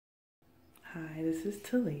Hi, this is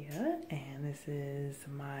Talia, and this is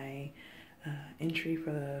my entry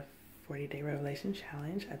for the 40-day Revelation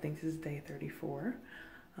Challenge. I think this is day 34,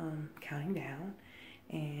 counting down,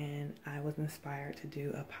 and I was inspired to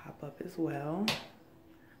do a pop-up as well.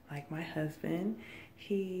 Like my husband,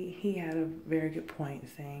 he had a very good point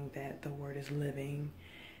saying that the word is living,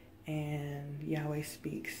 and Yahweh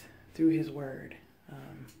speaks through his word.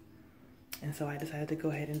 And so I decided to go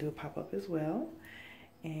ahead and do a pop-up as well.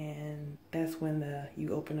 And that's when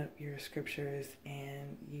you open up your scriptures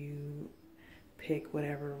and you pick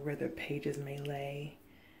where the pages may lay,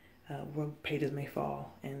 where pages may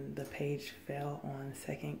fall. And the page fell on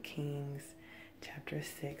 2 Kings chapter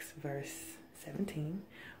 6, verse 17.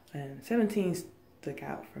 And 17 stuck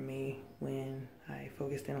out for me when I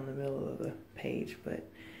focused in on the middle of the page. But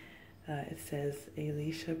it says,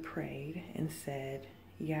 Elisha prayed and said,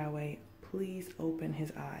 Yahweh, please open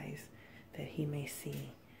his eyes that he may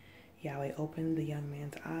see. Yahweh opened the young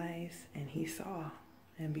man's eyes, and he saw,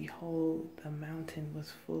 and behold, the mountain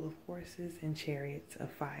was full of horses and chariots of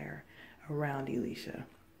fire around Elisha.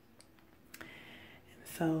 And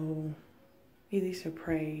so Elisha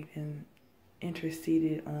prayed and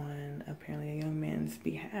interceded on apparently a young man's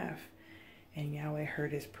behalf, and Yahweh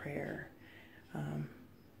heard his prayer.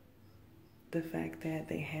 The fact that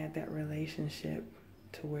they had that relationship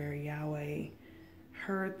to where Yahweh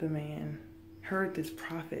heard this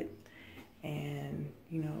prophet, and,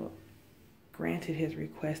 granted his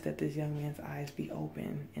request that this young man's eyes be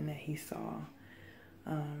open and that he saw.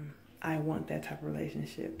 I want that type of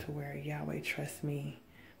relationship to where Yahweh trusts me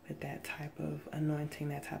with that type of anointing,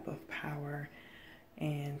 that type of power,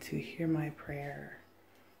 and to hear my prayer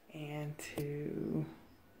and to,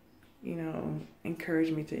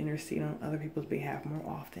 encourage me to intercede on other people's behalf more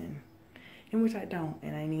often, in which I don't,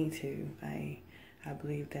 and I need to. I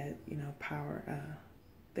believe that, power,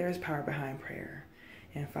 there is power behind prayer.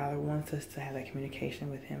 And Father wants us to have that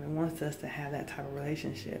communication with him and wants us to have that type of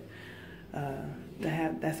relationship.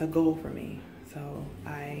 That's a goal for me. So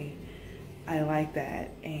I like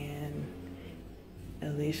that. And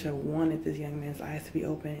Elisha wanted this young man's eyes to be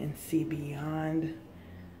open and see beyond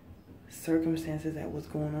circumstances that was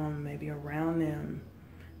going on maybe around them,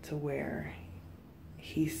 to where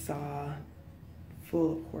he saw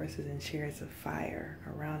full of horses and chariots of fire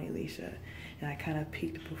around Elisha. And I kind of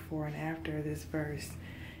peeked before and after this verse,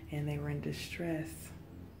 and they were in distress.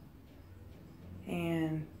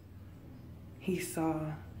 And he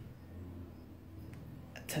saw,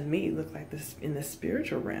 to me, it looked like this in the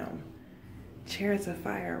spiritual realm, chariots of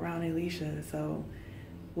fire around Elisha. So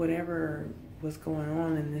whatever was going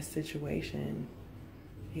on in this situation,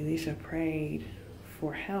 Elisha prayed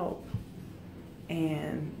for help,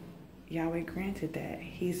 and Yahweh granted that.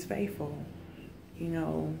 He's faithful.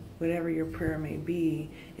 Whatever your prayer may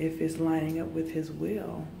be, if it's lining up with his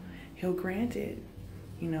will, he'll grant it.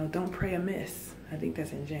 Don't pray amiss. I think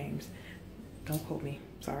that's in James. Don't quote me,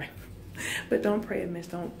 sorry. But don't pray amiss.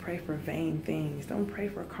 Don't pray for vain things. Don't pray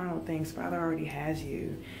for carnal things. Father already has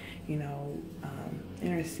you,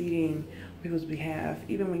 interceding on people's behalf,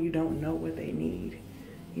 even when you don't know what they need.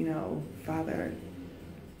 Father,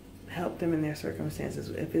 help them in their circumstances.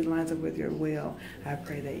 If it lines up with your will, I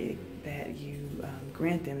pray that you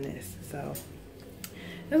grant them this. So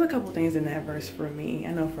there's a couple things in that verse for me.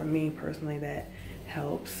 I know for me personally that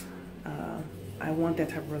helps. I want that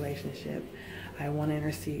type of relationship. I want to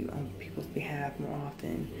intercede on people's behalf more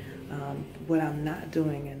often. What I'm not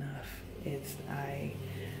doing enough is I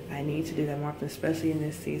need to do that more often, especially in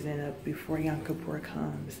this season of before Yom Kippur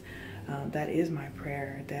comes. That is my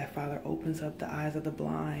prayer, that Father opens up the eyes of the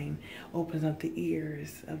blind, opens up the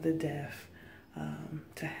ears of the deaf,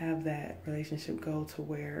 to have that relationship go to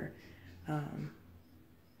where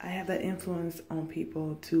I have that influence on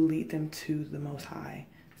people to lead them to the Most High.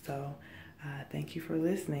 So thank you for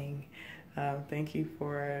listening. Thank you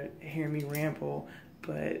for hearing me ramble,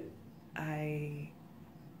 but I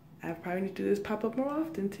probably need to do this pop-up more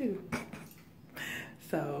often too.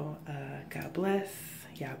 So God bless.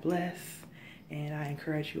 Yah bless, and I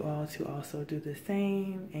encourage you all to also do the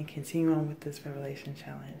same and continue on with this Revelation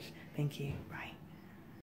Challenge. Thank you. Bye.